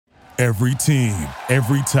Every team,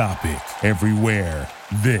 every topic, everywhere.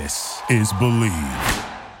 This is Believe.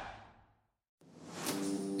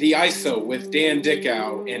 The ISO with Dan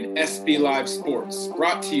Dickow and SB Live Sports,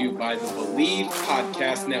 brought to you by the Believe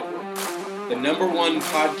Podcast Network, the #1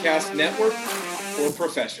 podcast network for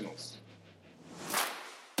professionals.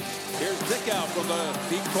 Here's Dickow from the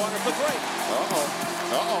deep corner for three.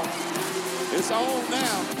 It's on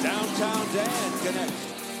now. Downtown Dan connects.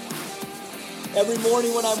 Every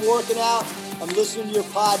morning when I'm working out, I'm listening to your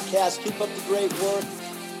podcast. Keep up the great work.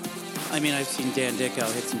 I mean, I've seen Dan Dickow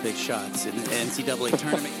hit some big shots in the NCAA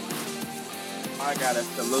tournament. I gotta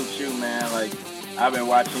salute you, man. Like, I've been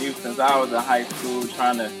watching you since I was in high school,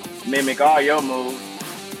 trying to mimic all your moves.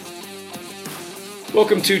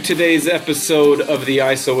 Welcome to today's episode of the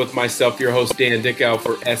ISO with myself, your host, Dan Dickow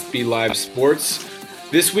for SB Live Sports.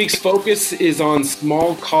 This week's focus is on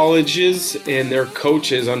small colleges and their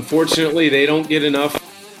coaches. Unfortunately, they don't get enough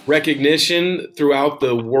recognition throughout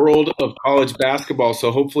the world of college basketball.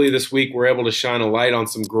 So hopefully this week we're able to shine a light on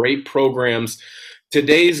some great programs.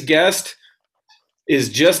 Today's guest is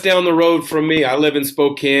just down the road from me. I live in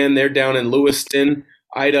Spokane. They're down in Lewiston,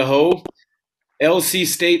 Idaho. LC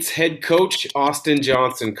State's head coach, Austin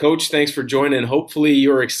Johnson. Coach, thanks for joining. Hopefully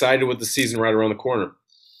you're excited with the season right around the corner.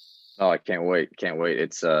 Oh, I can't wait.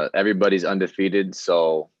 It's everybody's undefeated,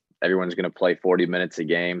 so everyone's going to play 40 minutes a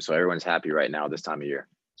game. So everyone's happy right now this time of year.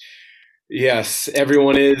 Yes,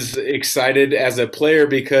 everyone is excited as a player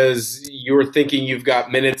because you're thinking you've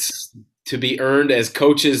got minutes to be earned. As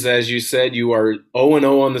coaches, as you said, you are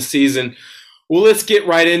 0-0 on the season. Well, let's get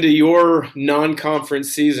right into your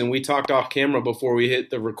non-conference season. We talked off camera before we hit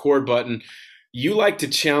the record button. You like to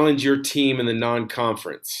challenge your team in the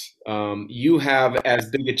non-conference. You have as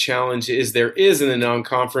big a challenge as there is in the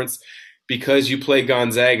non-conference because you play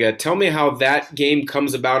Gonzaga. Tell me how that game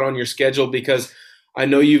comes about on your schedule, because I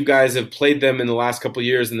know you guys have played them in the last couple of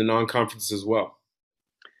years in the non-conference as well.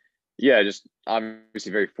 Yeah, just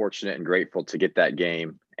obviously very fortunate and grateful to get that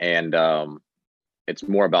game. And it's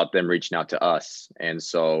more about them reaching out to us. And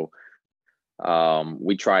so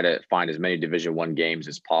we try to find as many Division I games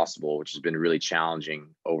as possible, which has been really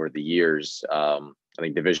challenging over the years. I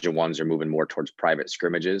think Division I's are moving more towards private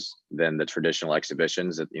scrimmages than the traditional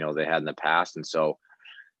exhibitions that, they had in the past. And so,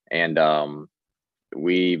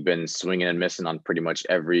 we've been swinging and missing on pretty much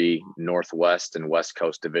every Northwest and West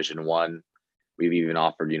Coast Division I. We've even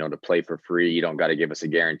offered, to play for free. You don't got to give us a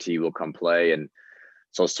guarantee. We'll come play. And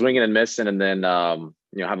so swinging and missing, and then,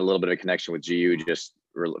 have a little bit of a connection with GU just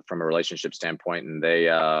from a relationship standpoint. And they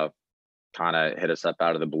kind of hit us up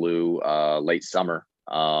out of the blue late summer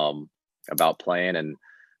about playing, and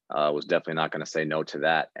was definitely not going to say no to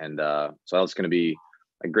that. And so that was going to be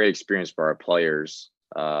a great experience for our players.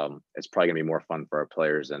 It's probably going to be more fun for our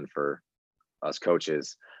players than for us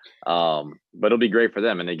coaches. But it'll be great for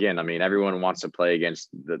them. And again, everyone wants to play against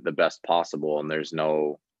the best possible, and there's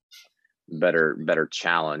no better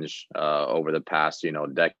challenge over the past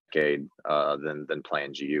decade than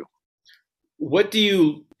playing GU. What do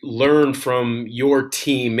you learn from your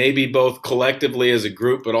team, maybe both collectively as a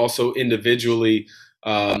group but also individually,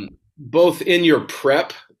 both in your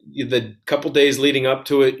prep, the couple days leading up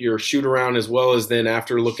to it, your shoot around, as well as then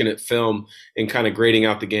after looking at film and kind of grading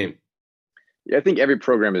out the game? Yeah, I think every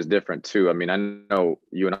program is different too. I know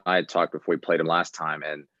you and I had talked before we played them last time,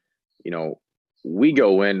 and we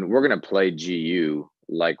go in, we're going to play GU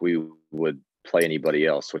like we would play anybody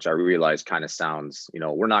else, which I realize kind of sounds,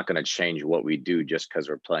 we're not going to change what we do just because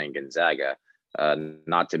we're playing Gonzaga.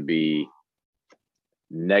 Not to be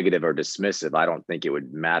negative or dismissive, I don't think it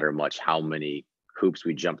would matter much how many hoops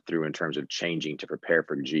we jump through in terms of changing to prepare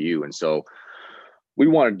for GU. And so we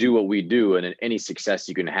want to do what we do, and any success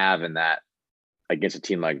you can have in that against a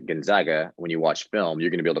team like Gonzaga, when you watch film,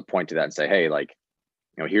 you're going to be able to point to that and say, hey,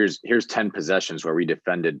 here's 10 possessions where we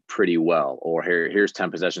defended pretty well, or here's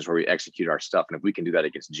 10 possessions where we execute our stuff. And if we can do that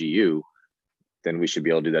against GU, then we should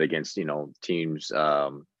be able to do that against, teams,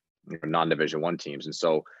 non-Division I teams. And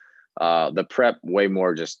so the prep way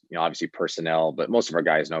more just, obviously personnel, but most of our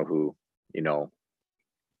guys know who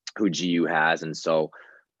GU has. And so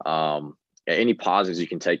any positives you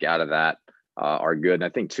can take out of that are good. And I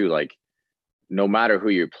think too, no matter who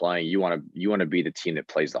you're playing, you want to be the team that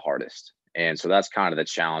plays the hardest. And so that's kind of the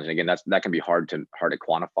challenge. And again, that can be hard to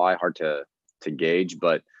quantify, hard to gauge,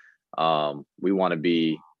 but we want to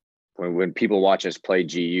be, when people watch us play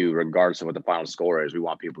GU, regardless of what the final score is, we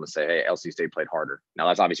want people to say, hey, LC State played harder. Now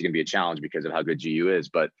that's obviously going to be a challenge because of how good GU is,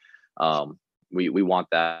 but we want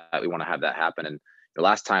that. We want to have that happen. And the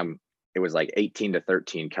last time it was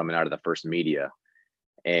 18-13 coming out of the first media.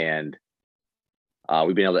 And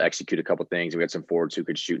we've been able to execute a couple things. We had some forwards who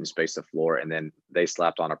could shoot and space the floor, and then they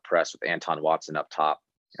slapped on a press with Anton Watson up top,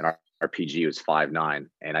 and our PG was 5'9",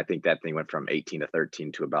 and I think that thing went from 18 to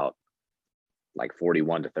 13 to about like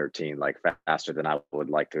 41 to 13, like faster than I would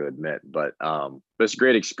like to admit. But it's a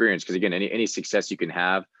great experience because, again, any success you can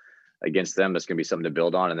have against them, that's going to be something to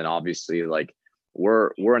build on. And then obviously, like,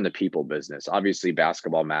 we're in the people business. Obviously,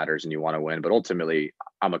 basketball matters and you want to win, but ultimately,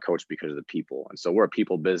 I'm a coach because of the people. And so we're a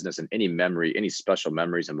people business, and any special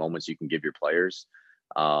memories and moments you can give your players,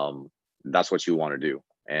 that's what you want to do.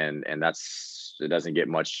 And it doesn't get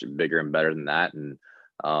much bigger and better than that. And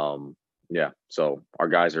yeah, so our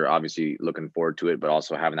guys are obviously looking forward to it, but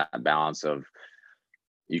also having that balance of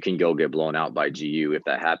you can go get blown out by GU if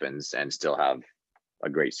that happens and still have a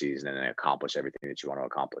great season and accomplish everything that you want to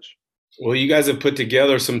accomplish. Well, you guys have put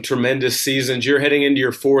together some tremendous seasons. You're heading into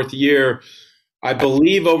your fourth year. I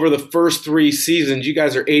believe over the first 3 seasons, you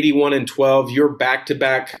guys are 81-12. You're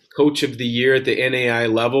back-to-back coach of the year at the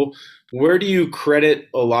NAIA level. Where do you credit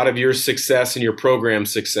a lot of your success and your program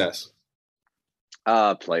success?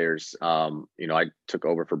 Players. I took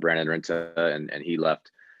over for Brandon Renta, and he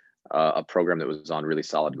left a program that was on really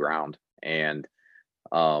solid ground. And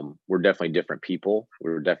we're definitely different people.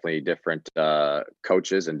 We're definitely different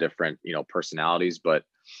coaches and different, personalities. But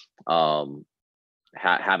having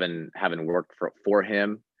worked for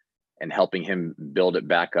him and helping him build it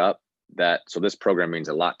back up, so this program means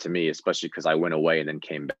a lot to me, especially because I went away and then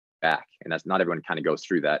came back, and that's not everyone kind of goes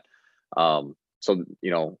through that. So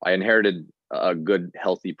I inherited a good,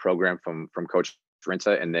 healthy program from Coach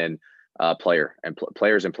Renta, and then players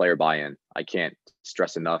and player buy-in. I can't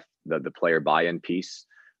stress enough the player buy-in piece.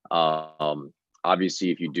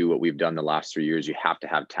 Obviously, if you do what we've done the last 3 years, you have to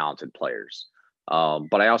have talented players.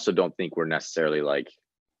 But I also don't think we're necessarily like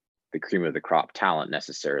the cream of the crop talent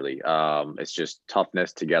necessarily. It's just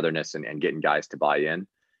toughness, togetherness, and getting guys to buy in.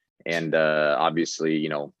 And obviously,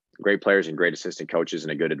 great players and great assistant coaches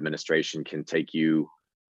and a good administration can take you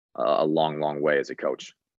a long, long way as a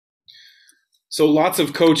coach. So lots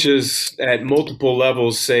of coaches at multiple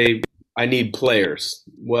levels say, I need players.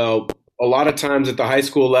 Well, a lot of times at the high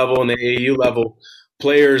school level and the AAU level,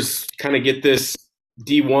 players kind of get this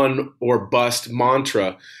D1 or bust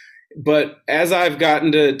mantra. But as I've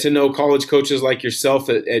gotten to know college coaches like yourself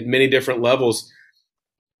at many different levels,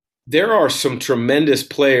 there are some tremendous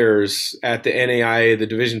players at the NAIA, the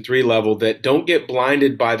Division III level, that don't get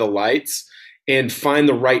blinded by the lights and find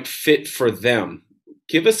the right fit for them.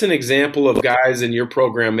 Give us an example of guys in your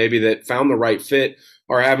program maybe that found the right fit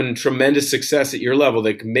or having tremendous success at your level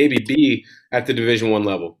that can maybe be at the Division I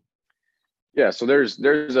level. Yeah, so there's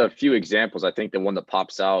a few examples. I think the one that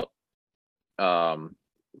pops out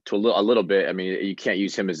to a little bit, I mean, you can't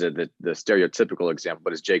use him as the stereotypical example,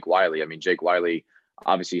 but it's Jake Wiley. I mean, Jake Wiley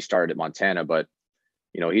obviously started at Montana, but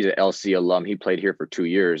he's an LC alum. He played here for 2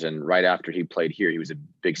 years, and right after he played here, he was a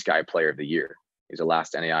Big Sky Player of the Year. He's the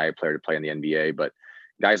last NAIA player to play in the NBA. But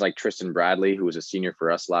guys like Tristan Bradley, who was a senior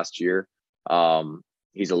for us last year,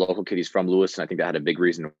 he's a local kid. He's from Lewis, and I think that had a big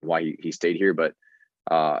reason why he stayed here. But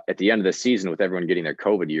at the end of the season, with everyone getting their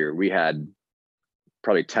COVID year, we had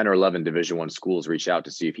probably 10 or 11 Division I schools reach out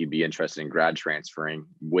to see if he'd be interested in grad transferring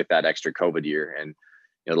with that extra COVID year. And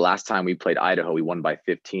the last time we played Idaho, we won by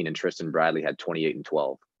 15, and Tristan Bradley had 28 and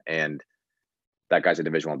 12. And that guy's a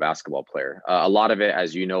Division I basketball player. A lot of it,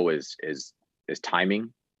 as you know, is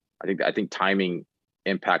timing. I think timing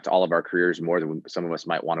impacts all of our careers more than some of us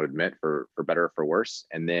might want to admit, for better or for worse.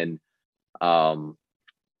 And then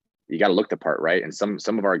you got to look the part, right? And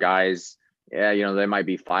some of our guys, they might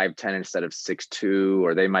be 5'10" instead of 6'2",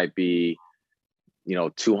 or they might be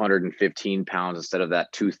 215 pounds instead of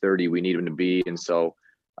that 230 we need them to be. And so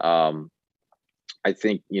I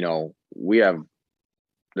think we have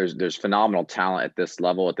there's phenomenal talent at this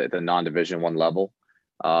level, at the non-Division I level,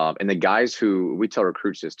 and the guys who, we tell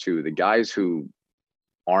recruits this too, the guys who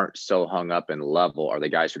aren't so hung up in level are the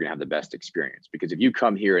guys who are going to have the best experience. Because if you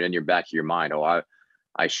come here and in your back of your mind,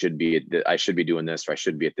 I should be doing this, or I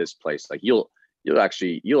should be at this place, like you'll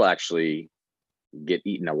actually get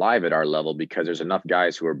eaten alive at our level, because there's enough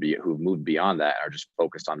guys who've moved beyond that and are just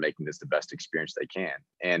focused on making this the best experience they can.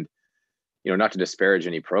 And not to disparage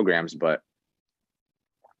any programs, but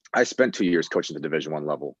I spent 2 years coaching the Division I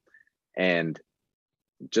level, and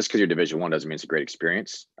just because you're Division I doesn't mean it's a great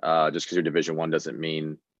experience. Just because you're Division I doesn't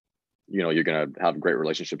mean you're going to have great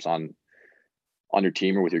relationships on your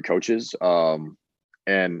team or with your coaches.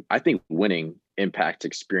 And I think winning impacts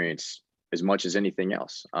experience as much as anything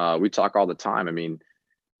else. We talk all the time. I mean,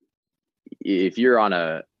 if you're on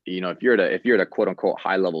if you're at a quote unquote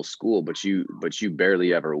high level school, but you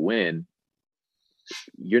barely ever win,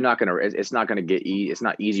 you're not gonna. It's not gonna get. It's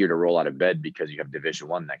not easier to roll out of bed because you have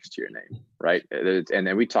Division I next to your name, right? And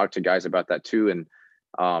then we talk to guys about that too. And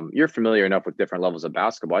you're familiar enough with different levels of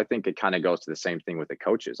basketball. I think it kind of goes to the same thing with the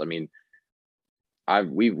coaches. I mean,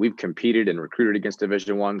 we've competed and recruited against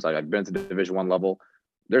Division Ones. I've been to the Division I level.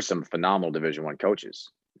 There's some phenomenal Division I coaches,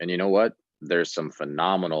 and you know what? There's some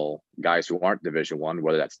phenomenal guys who aren't Division I,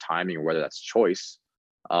 whether that's timing or whether that's choice.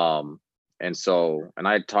 And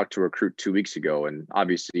I talked to a recruit 2 weeks ago, and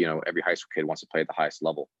obviously, every high school kid wants to play at the highest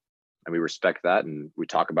level, and we respect that, and we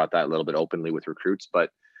talk about that a little bit openly with recruits. But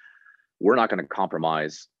we're not going to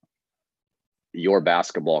compromise your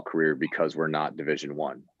basketball career because we're not Division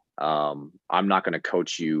I. I'm not going to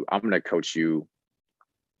coach you. I'm going to coach you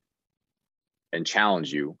and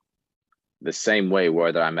challenge you the same way,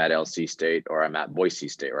 whether I'm at LC State or I'm at Boise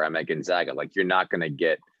State or I'm at Gonzaga. Like, you're not going to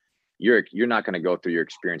go through your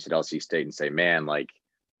experience at LC State and say, man, like,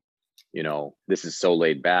 this is so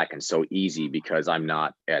laid back and so easy because I'm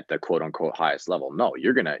not at the quote unquote highest level. No,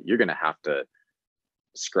 you're going to have to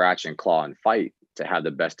scratch and claw and fight to have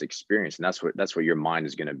the best experience. And that's what your mind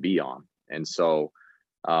is going to be on. And so,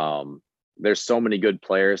 there's so many good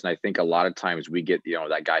players. And I think a lot of times we get,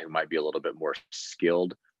 that guy who might be a little bit more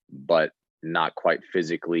skilled, but not quite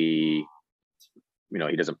physically,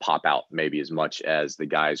 he doesn't pop out maybe as much as the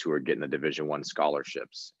guys who are getting the Division I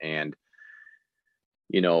scholarships. And,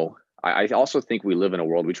 I also think we live in a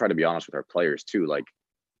world, we try to be honest with our players too. Like,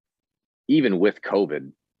 even with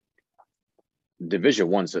COVID,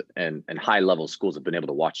 Division I's and high level schools have been able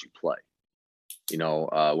to watch you play.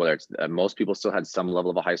 Whether it's most people still had some level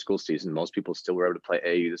of a high school season. Most people still were able to play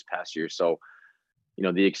AAU this past year. So,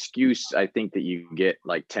 the excuse I think that you get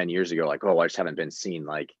like 10 years ago, like, oh, I just haven't been seen.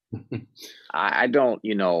 Like, I don't,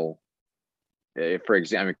 for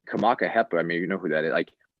example, Kamaka Hepa, I mean, you know who that is. Like,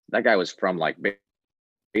 that guy was from like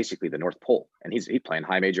basically the North Pole, and he's playing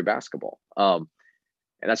high major basketball. And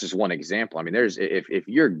that's just one example. I mean, if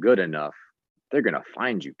you're good enough, they're going to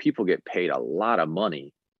find you. People get paid a lot of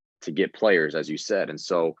money to get players, as you said. And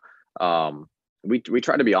so we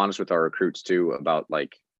try to be honest with our recruits too about,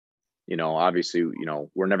 like, obviously,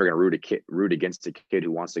 we're never going to root against a kid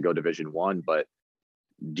who wants to go Division I, but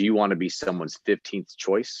do you want to be someone's 15th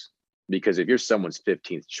choice? Because if you're someone's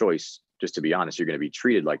 15th choice, just to be honest, you're going to be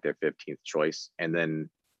treated like their 15th choice. And then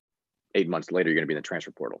 8 months later, you're going to be in the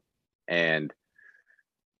transfer portal. And,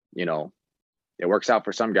 it works out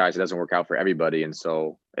for some guys. It doesn't work out for everybody. And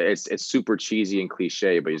so it's super cheesy and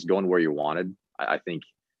cliche, but he's going where you wanted. I think,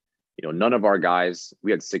 none of our guys, we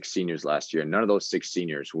had 6 seniors last year, and none of those 6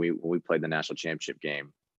 seniors, when we played the national championship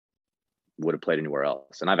game, would have played anywhere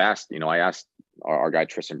else. And I asked our guy,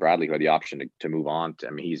 Tristan Bradley, who had the option to move on.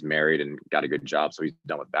 He's married and got a good job, so he's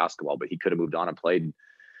done with basketball, but he could have moved on and played,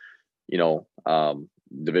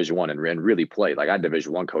 Division I and really played. Like, I had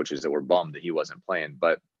Division I coaches that were bummed that he wasn't playing.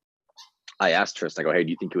 But I asked Tristan, I go, hey, do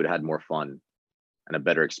you think he would have had more fun and a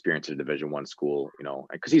better experience at a Division I school?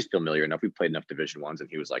 Because he's familiar enough. We played enough Division I's, and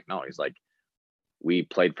he was like, no, he's like, we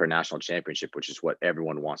played for a national championship, which is what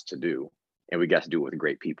everyone wants to do. And we got to do it with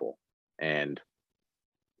great people. And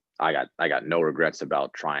I got no regrets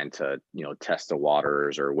about trying to, test the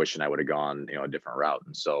waters or wishing I would have gone, a different route.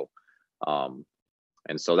 And so,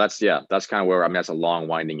 that's kind of where, that's a long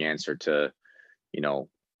winding answer to,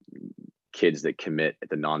 kids that commit at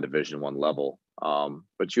the non-Division I level.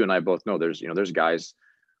 But you and I both know there's guys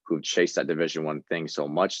who've chased that Division I thing so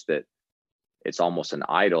much that it's almost an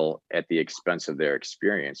idol at the expense of their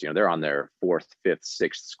experience. They're on their 4th, 5th,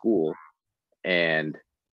 6th school, and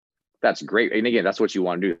that's great. And again, that's what you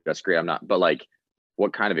want to do. That's great. But like,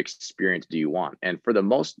 what kind of experience do you want? And for the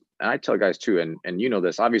most, and I tell guys too, and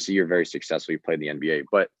this, obviously you're very successful. You played in the NBA,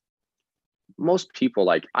 but most people,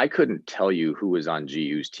 like, I couldn't tell you who was on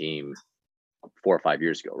GU's team 4 or 5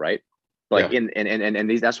 years ago, right? Like, yeah.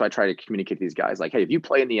 And that's why I try to communicate to these guys, like, hey, if you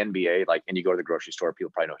play in the NBA, like, and you go to the grocery store,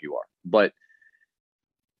 people probably know who you are. But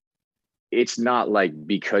it's not like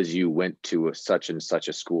because you went to such and such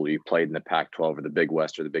a school, you played in the Pac-12 or the Big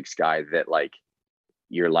West or the Big Sky, that like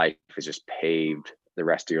your life is just paved the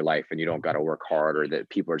rest of your life and you don't got to work hard, or that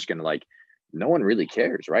people are just going to, like, no one really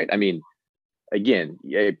cares, right? I mean, again,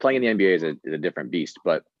 playing in the NBA is a different beast,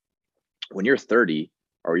 but when you're 30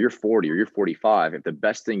 or you're 40 or you're 45, if the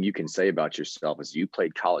best thing you can say about yourself is you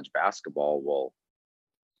played college basketball, well,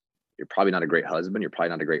 you're probably not a great husband. You're probably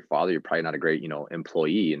not a great father. You're probably not a great,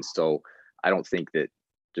 employee. And so I don't think that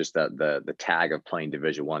just the tag of playing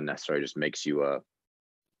Division I necessarily just makes you a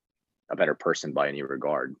better person by any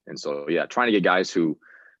regard. And so, yeah, trying to get guys who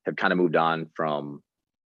have kind of moved on from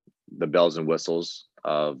the bells and whistles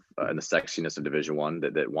of and the sexiness of Division I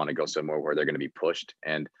that want to go somewhere where they're going to be pushed.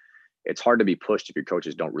 And it's hard to be pushed if your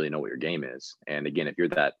coaches don't really know what your game is. And again, if you're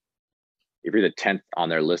the 10th on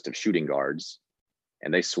their list of shooting guards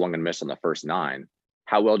and they swung and missed on the first 9,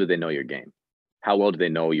 how well do they know your game? How well do they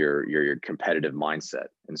know your competitive mindset?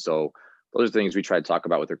 And so those are things we try to talk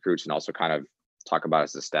about with recruits, and also kind of talk about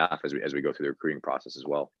as a staff as we go through the recruiting process as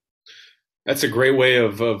well. That's a great way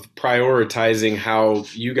of prioritizing how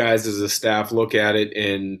you guys as a staff look at it,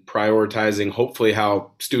 and prioritizing hopefully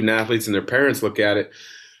how student athletes and their parents look at it.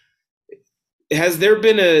 Has there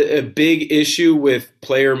been a big issue with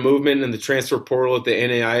player movement in the transfer portal at the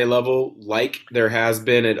NAIA level like there has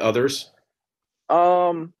been at others?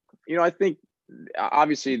 I think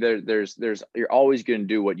obviously there's you're always going to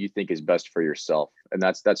do what you think is best for yourself, and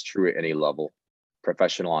that's true at any level,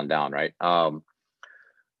 professional on down, right?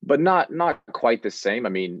 But not quite the same. I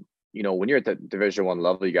mean, when you're at the Division I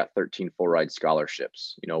level, you got 13 full ride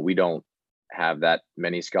scholarships. We don't have that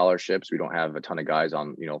many scholarships. We don't have a ton of guys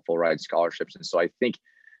on, full ride scholarships. And so I think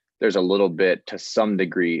there's a little bit, to some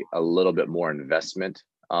degree, a little bit more investment.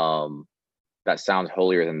 That sounds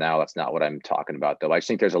holier than thou. That's not what I'm talking about, though. I just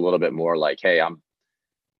think there's a little bit more like, hey,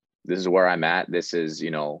 this is where I'm at. This is,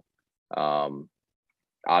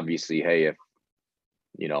 obviously, hey, if,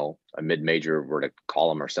 a mid-major were to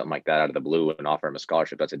call him or something like that out of the blue and offer him a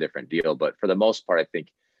scholarship, that's a different deal. But for the most part, I think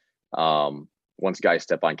once guys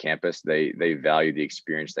step on campus, they value the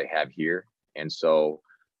experience they have here. And so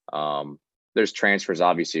there's transfers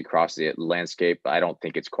obviously across the landscape. I don't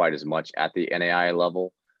think it's quite as much at the NAIA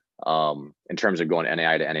level. In terms of going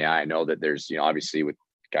NAIA to NAIA, I know that there's, obviously with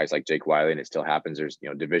guys like Jake Wiley, and it still happens, there's,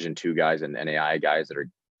 Division II guys and NAIA guys that are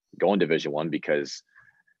going Division I because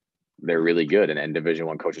they're really good. And Division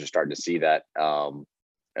I coaches are starting to see that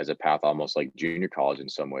as a path, almost like junior college in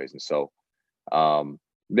some ways. And so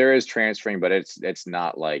there is transferring, but it's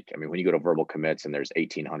not like, I mean, when you go to verbal commits and there's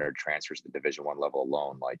 1,800 transfers at the Division I level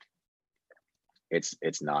alone, like it's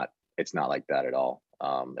not like that at all.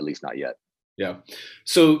 At least not yet. Yeah.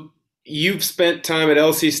 So you've spent time at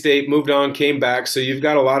LC State, moved on, came back. So you've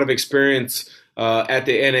got a lot of experience at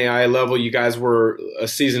the NAIA level. You guys were a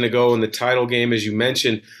season ago in the title game, as you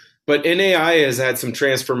mentioned. But NAIA has had some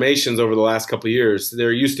transformations over the last couple of years.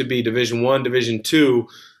 There used to be Division I, Division II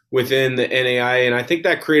within the NAIA, and I think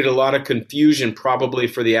that created a lot of confusion probably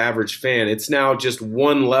for the average fan. It's now just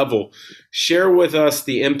one level. Share with us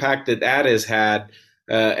the impact that has had,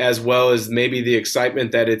 as well as maybe the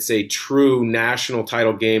excitement that it's a true national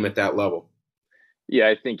title game at that level. Yeah,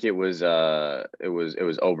 I think it was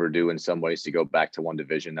overdue in some ways to go back to one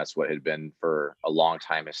division. That's what it had been for a long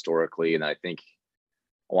time historically, and I think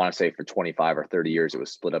I want to say for 25 or 30 years it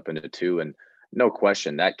was split up into two, and no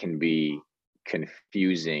question that can be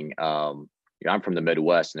confusing. I'm from the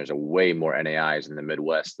Midwest, and there's a way more NAIs in the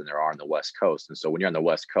Midwest than there are on the West Coast. And so when you're on the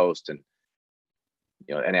West Coast and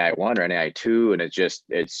NAI 1 or NAI 2, and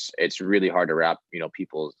it's really hard to wrap, for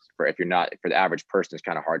the average person, it's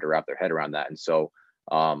kind of hard to wrap their head around that. And so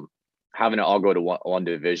having it all go to one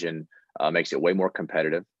division makes it way more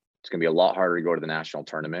competitive. It's going to be a lot harder to go to the national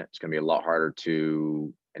tournament. It's going to be a lot harder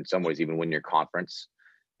to, in some ways, even win your conference.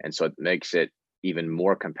 And so it makes it even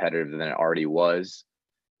more competitive than it already was.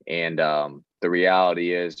 And the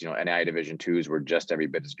reality is, NAIA Division IIs were just every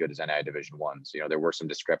bit as good as NAIA Division Is. There were some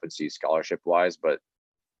discrepancies scholarship-wise, but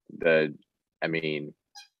the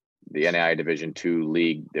NAIA Division II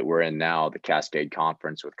league that we're in now, the Cascade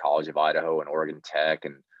Conference with College of Idaho and Oregon Tech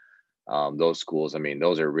and those schools,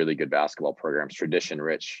 those are really good basketball programs, tradition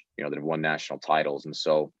rich, that have won national titles. And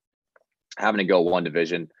so having to go one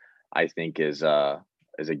division, I think is the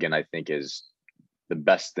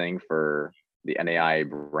best thing for the NAIA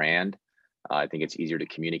brand. I think it's easier to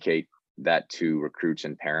communicate that to recruits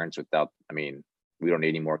and parents without, we don't need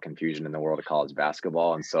any more confusion in the world of college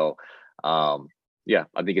basketball. And so, I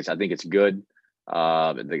think it's good.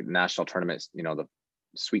 The national tournament, the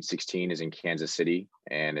Sweet 16 is in Kansas City,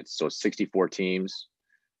 and it's 64 teams.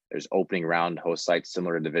 There's opening round host sites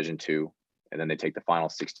similar to Division II, and then they take the final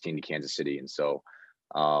 16 to Kansas City. And so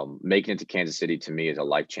making it to Kansas City to me is a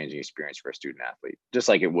life-changing experience for a student athlete, just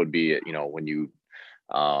like it would be, when you,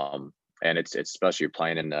 and it's especially you're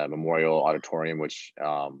playing in the Memorial Auditorium, which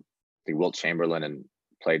the Wilt Chamberlain and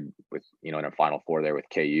played with, in a Final Four there with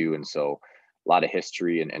KU. And so a lot of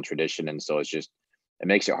history and tradition. And so it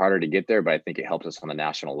makes it harder to get there, but I think it helps us on the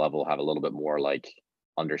national level have a little bit more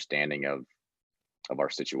understanding of our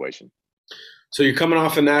situation. So you're coming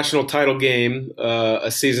off a national title game a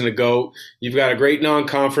season ago. You've got a great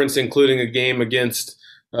non-conference, including a game against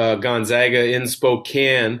Gonzaga in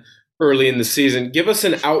Spokane early in the season. Give us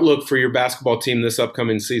an outlook for your basketball team this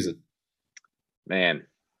upcoming season. Man,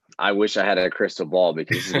 I wish I had a crystal ball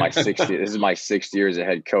because this is my this is my 6th year as a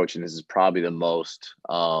head coach, and this is probably the most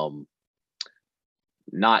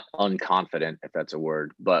not unconfident, if that's a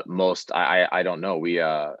word, but most I don't know. We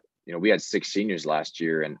we had 6 seniors last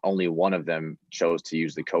year, and only one of them chose to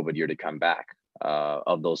use the COVID year to come back.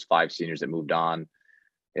 Of those 5 seniors that moved on,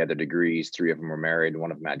 they had their degrees. 3 of them were married.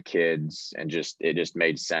 One of them had kids, and it just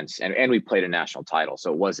made sense. And we played a national title,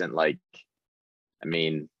 so it wasn't like, I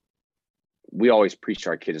mean, we always preach to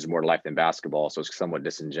our kids is more to life than basketball. So it's somewhat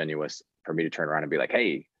disingenuous for me to turn around and be like,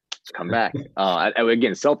 "Hey, come back."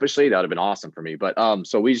 Again, selfishly, that would have been awesome for me. But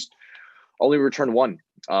so we just only returned 1.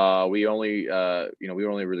 We only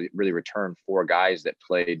really returned 4 guys that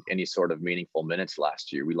played any sort of meaningful minutes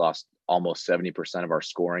last year. We lost almost 70% of our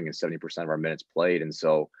scoring and 70% of our minutes played. And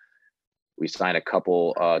so we signed a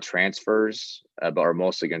couple transfers, but are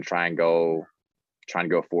mostly going to trying to go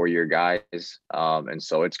 4-year guys. And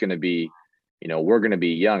so it's going to be, we're going to be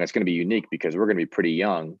young. It's going to be unique because we're going to be pretty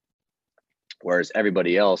young, whereas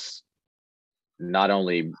everybody else, not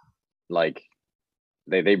only like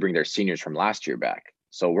they bring their seniors from last year back.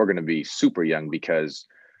 So we're going to be super young because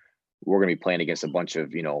we're going to be playing against a bunch of,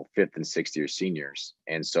 5th and 6th year seniors.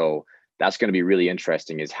 And so that's going to be really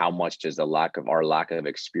interesting, is how much does the lack of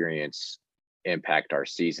experience impact our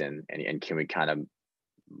season, and can we kind of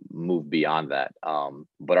move beyond that?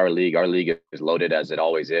 But our league is loaded as it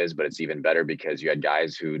always is, but it's even better because you had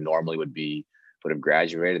guys who normally would have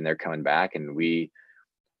graduated and they're coming back, and we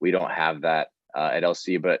don't have that at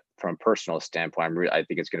LC. But from a personal standpoint, I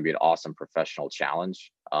think it's going to be an awesome professional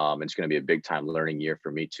challenge. It's going to be a big time learning year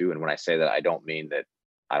for me too. And when I say that, I don't mean that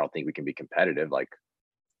I don't think we can be competitive. Like,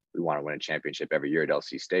 we want to win a championship every year at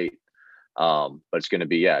LC State. But it's going to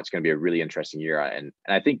be a really interesting year. And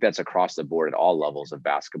I think that's across the board at all levels of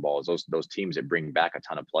basketball. Is those teams that bring back a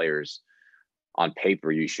ton of players, on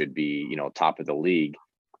paper, you should be, top of the league,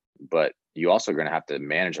 but you also are going to have to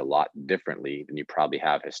manage a lot differently than you probably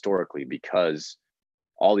have historically, because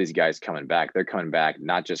all these guys they're coming back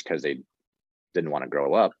not just because they didn't want to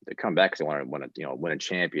grow up. They come back because they want to win a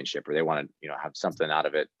championship, or they want to, have something out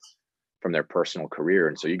of it from their personal career.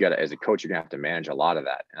 And so you got to, as a coach, you're gonna have to manage a lot of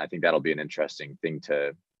that. And I think that'll be an interesting thing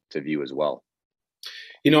to view as well.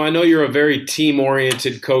 I know you're a very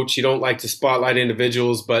team-oriented coach. You don't like to spotlight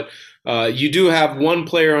individuals, but you do have one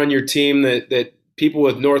player on your team that people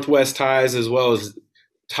with Northwest ties, as well as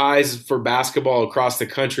ties for basketball across the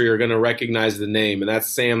country, are going to recognize the name, and that's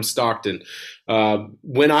Sam Stockton.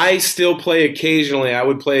 When I still play occasionally, I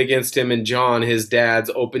would play against him and John, his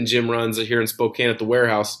dad's open gym runs here in Spokane at the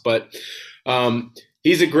warehouse. But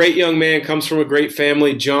he's a great young man, comes from a great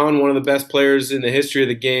family. John, one of the best players in the history of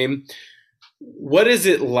the game. What is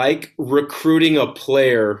it like recruiting a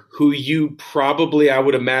player who you probably, I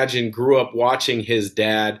would imagine, grew up watching his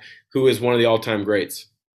dad, who is one of the all-time greats?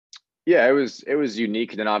 Yeah, it was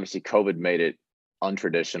unique. And then obviously COVID made it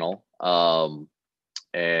untraditional.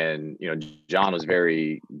 And John was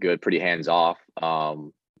very good, pretty hands off,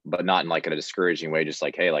 but not in like in a discouraging way. Just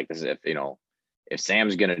like, hey, like, this is if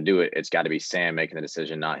Sam's gonna do it, it's got to be Sam making the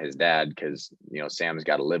decision, not his dad, because Sam's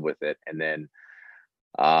got to live with it. And then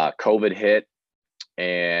COVID hit,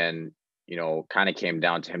 and kind of came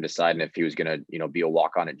down to him deciding if he was gonna be a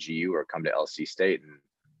walk on at GU or come to LC State.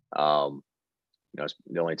 And it's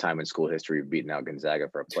the only time in school history we've beaten out Gonzaga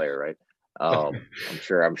for a player, right?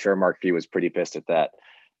 I'm sure Mark Fee was pretty pissed at that.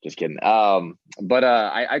 Just kidding. But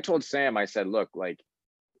I told Sam, I said, look, like,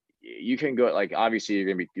 you can go, like, obviously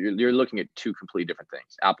you're looking at 2 completely different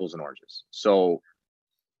things, apples and oranges. So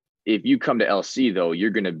if you come to LC though,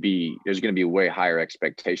 there's going to be way higher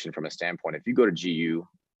expectation from a standpoint. If you go to GU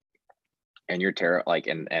and you're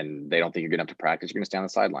and they don't think you're good enough to practice, you're going to stay on the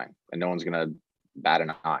sideline and no one's going to bat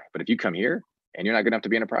an eye. But if you come here and you're not good enough to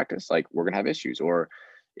be in a practice, like, we're going to have issues. Or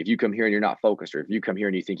if you come here and you're not focused, or if you come here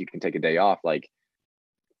and you think you can take a day off, like,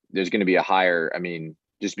 there's going to be a higher,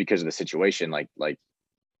 just because of the situation, like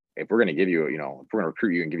if we're going to give you, if we're going to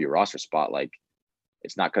recruit you and give you a roster spot, like,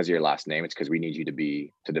 it's not because of your last name. It's because we need you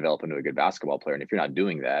to develop into a good basketball player. And if you're not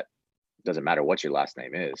doing that, it doesn't matter what your last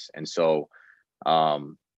name is. And so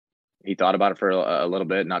he thought about it for a little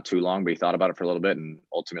bit, not too long, but he thought about it for a little bit. And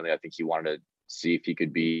ultimately, I think he wanted to see if he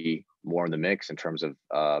could be more in the mix in terms of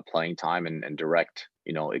playing time and direct,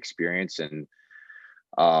 experience. And,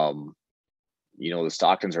 the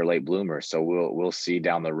Stocktons are late bloomers, so we'll see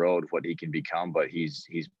down the road what he can become. But he's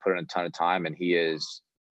put in a ton of time, and he is,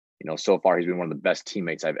 so far he's been one of the best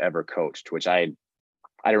teammates I've ever coached, which I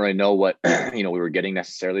don't really know what we were getting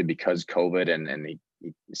necessarily because COVID and he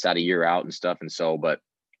sat a year out and stuff. And so, but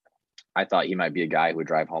I thought he might be a guy who would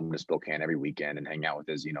drive home to Spokane every weekend and hang out with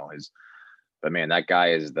his, but man, that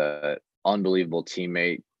guy is the unbelievable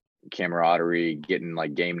teammate. camaraderie, getting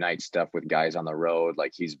like game night stuff with guys on the road.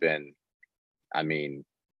 Like he's been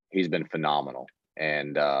phenomenal.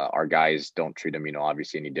 And our guys don't treat him,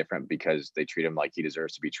 obviously any different, because they treat him like he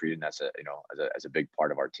deserves to be treated. And that's as a big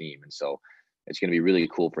part of our team. And so it's going to be really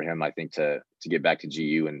cool for him, I think, to get back to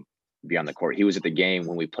GU and be on the court. He was at the game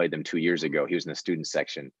when we played them 2 years ago. He was in the student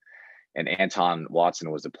section, and Anton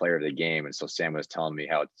Watson was the player of the game. And so Sam was telling me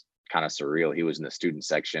how it's kind of surreal. He was in the student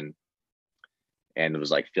section and it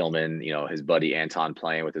was like filming, his buddy Anton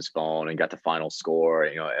playing with his phone, and got the final score,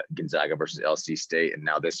 Gonzaga versus LC State. And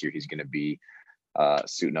now this year he's going to be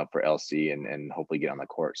suiting up for LC and hopefully get on the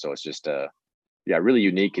court. So it's just really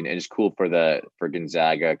unique, and it's cool for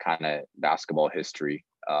Gonzaga kind of basketball history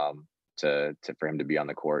for him to be on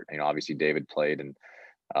the court. Obviously David played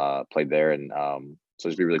there, and so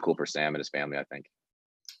it's be really cool for Sam and his family, I think.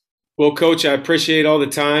 Well, Coach, I appreciate all the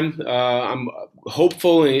time. I'm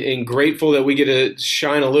hopeful and grateful that we get to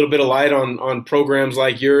shine a little bit of light on programs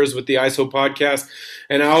like yours with the ISO podcast.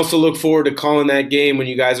 And I also look forward to calling that game when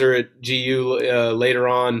you guys are at GU later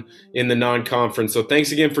on in the non-conference. So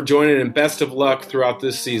thanks again for joining, and best of luck throughout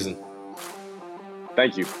this season.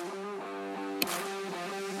 Thank you.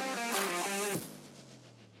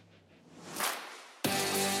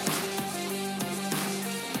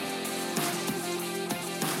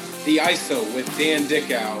 The ISO with Dan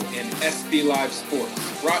Dickow and SB Live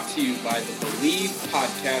Sports, brought to you by the Believe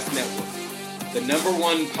Podcast Network, the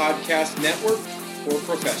 #1 podcast network for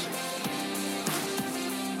professionals.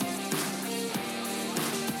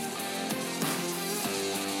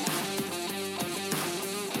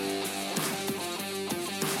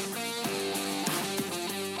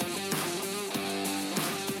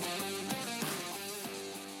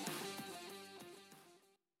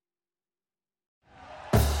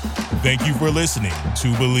 Thank you for listening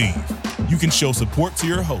to Believe. You can show support to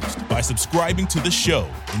your host by subscribing to the show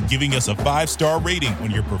and giving us a 5-star rating on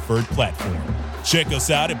your preferred platform. Check us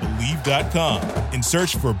out at Believe.com and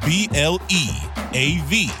search for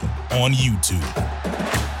BLEAV on YouTube.